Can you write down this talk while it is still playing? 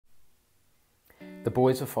The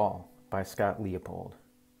Boys of Fall by Scott Leopold.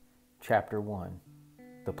 Chapter 1.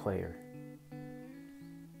 The Player.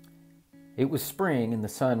 It was spring and the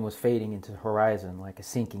sun was fading into the horizon like a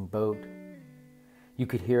sinking boat. You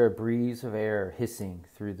could hear a breeze of air hissing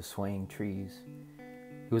through the swaying trees.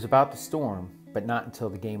 It was about to storm, but not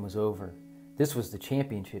until the game was over. This was the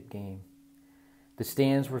championship game. The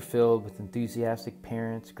stands were filled with enthusiastic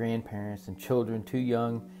parents, grandparents, and children too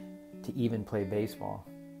young to even play baseball.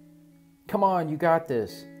 "Come on, you got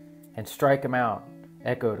this!" and "Strike 'em out!"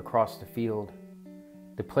 echoed across the field.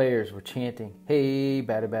 The players were chanting, "Hey,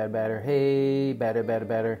 batter, batter, batter, hey, batter, batter,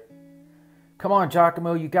 batter." "Come on,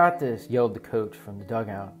 Giacomo, you got this!" yelled the coach from the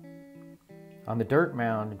dugout. On the dirt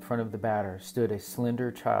mound in front of the batter stood a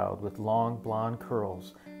slender child with long blonde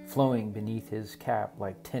curls flowing beneath his cap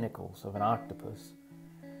like tentacles of an octopus.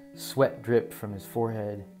 Sweat dripped from his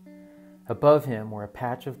forehead. Above him were a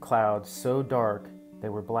patch of clouds so dark they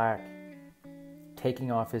were black.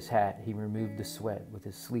 Taking off his hat, he removed the sweat with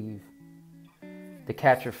his sleeve. The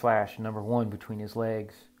catcher flashed number 1 between his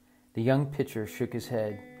legs. The young pitcher shook his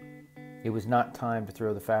head. It was not time to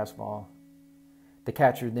throw the fastball. The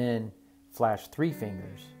catcher then flashed 3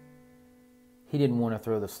 fingers. He didn't want to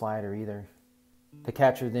throw the slider either. The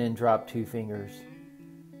catcher then dropped 2 fingers.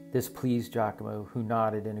 This pleased Giacomo, who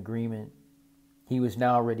nodded in agreement. He was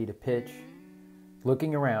now ready to pitch.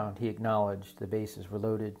 Looking around, he acknowledged the bases were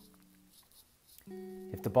loaded.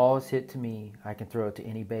 "If the ball is hit to me, I can throw it to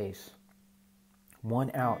any base.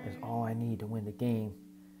 1 out is all I need to win the game.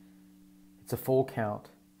 It's a full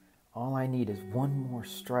count. All I need is 1 more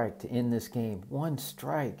strike to end this game. 1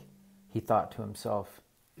 strike," he thought to himself.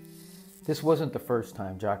 This wasn't the first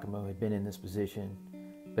time Giacomo had been in this position,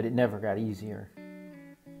 but it never got easier.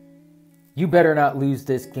 "You better not lose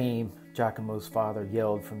this game," Giacomo's father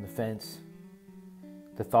yelled from the fence.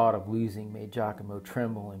 The thought of losing made Giacomo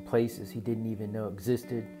tremble in places he didn't even know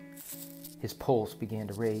existed. His pulse began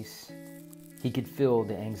to race. He could feel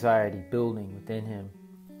the anxiety building within him.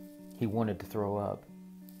 He wanted to throw up.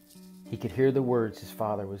 He could hear the words his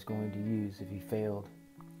father was going to use if he failed.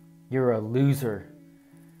 "You're a loser,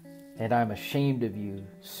 and I'm ashamed of you,"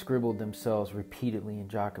 scribbled themselves repeatedly in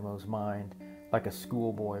Giacomo's mind, like a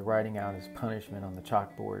schoolboy writing out his punishment on the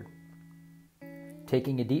chalkboard.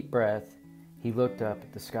 Taking a deep breath, he looked up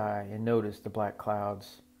at the sky and noticed the black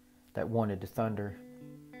clouds that wanted to thunder.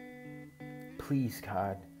 "Please,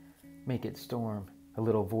 God, make it storm," a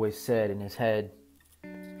little voice said in his head.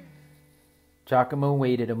 Giacomo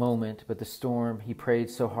waited a moment, but the storm he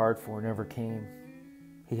prayed so hard for never came.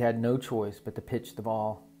 He had no choice but to pitch the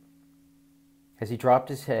ball. As he dropped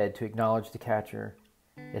his head to acknowledge the catcher,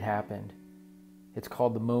 it happened. It's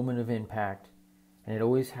called the moment of impact, and it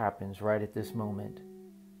always happens right at this moment.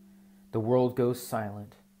 The world goes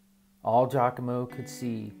silent. All Giacomo could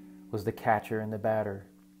see was the catcher and the batter.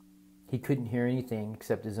 He couldn't hear anything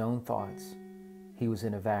except his own thoughts. He was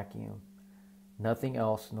in a vacuum. Nothing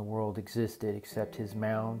else in the world existed except his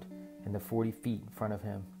mound and the 40 feet in front of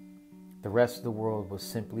him. The rest of the world was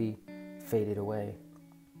simply faded away.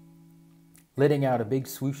 Letting out a big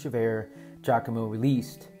swoosh of air, Giacomo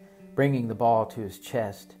released, bringing the ball to his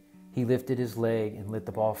chest. He lifted his leg and let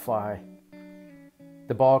the ball fly.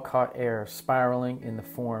 The ball caught air, spiraling in the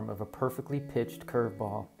form of a perfectly pitched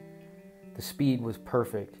curveball. The speed was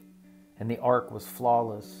perfect, and the arc was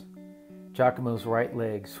flawless. Giacomo's right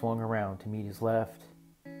leg swung around to meet his left.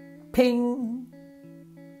 "Ping!"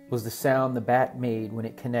 was the sound the bat made when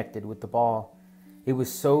it connected with the ball. It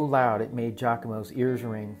was so loud it made Giacomo's ears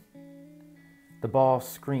ring. The ball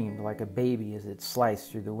screamed like a baby as it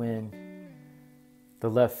sliced through the wind. The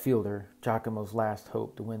left fielder, Giacomo's last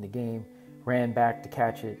hope to win the game, ran back to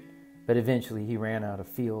catch it, but eventually he ran out of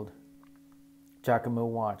field. Giacomo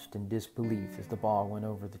watched in disbelief as the ball went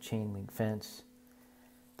over the chain-link fence.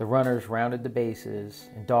 The runners rounded the bases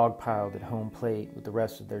and dogpiled at home plate with the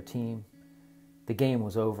rest of their team. The game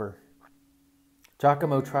was over.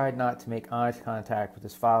 Giacomo tried not to make eye contact with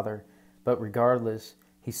his father, but regardless,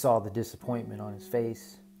 he saw the disappointment on his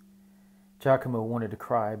face. Giacomo wanted to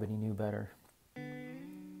cry, but he knew better.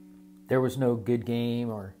 There was no good game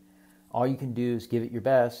or all you can do is give it your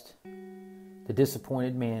best. The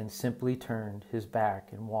disappointed man simply turned his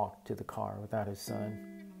back and walked to the car without his son.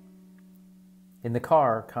 In the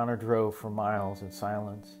car, Connor drove for miles in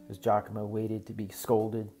silence as Giacomo waited to be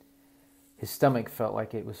scolded. His stomach felt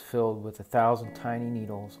like it was filled with 1,000 tiny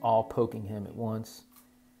needles, all poking him at once.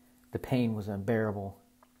 The pain was unbearable.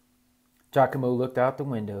 Giacomo looked out the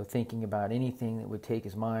window, thinking about anything that would take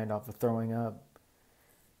his mind off of throwing up.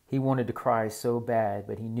 He wanted to cry so bad,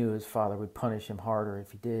 but he knew his father would punish him harder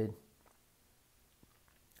if he did.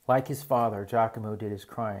 Like his father, Giacomo did his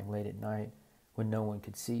crying late at night when no one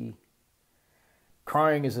could see.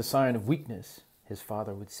 Crying is a sign of weakness, his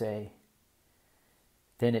father would say.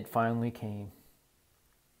 Then it finally came.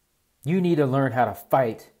 You need to learn how to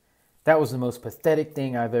fight. That was the most pathetic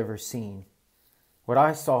thing I've ever seen. What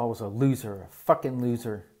I saw was a loser, a fucking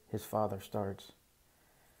loser, his father starts.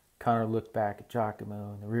 Connor looked back at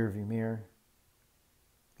Giacomo in the rearview mirror.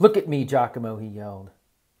 Look at me, Giacomo, he yelled.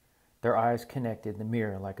 Their eyes connected in the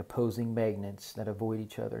mirror like opposing magnets that avoid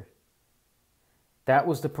each other. That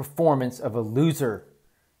was the performance of a loser,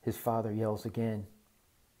 his father yells again.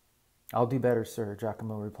 I'll do better, sir,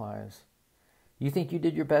 Giacomo replies. You think you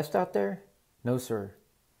did your best out there? No, sir.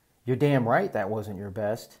 You're damn right that wasn't your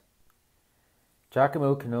best.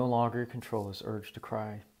 Giacomo can no longer control his urge to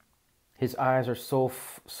cry. His eyes are so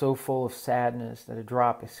full of sadness that a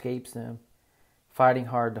drop escapes them. Fighting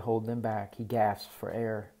hard to hold them back, he gasps for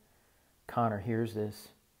air. Connor hears this.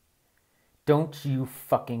 Don't you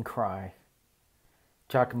fucking cry.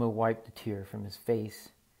 Giacomo wiped a tear from his face.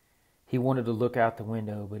 He wanted to look out the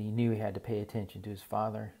window, but he knew he had to pay attention to his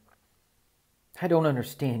father. I don't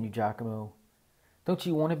understand you, Giacomo. Don't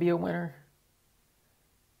you want to be a winner?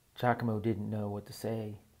 Giacomo didn't know what to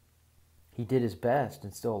say. He did his best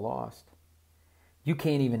and still lost. You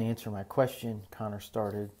can't even answer my question, Connor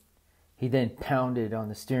started. He then pounded on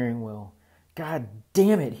the steering wheel. God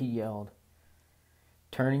damn it, he yelled.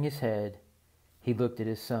 Turning his head, he looked at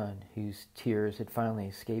his son, whose tears had finally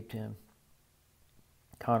escaped him.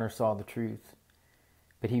 Connor saw the truth,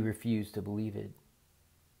 but he refused to believe it.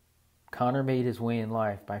 Connor made his way in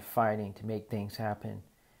life by fighting to make things happen,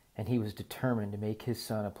 and he was determined to make his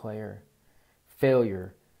son a player.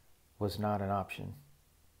 Failure was not an option.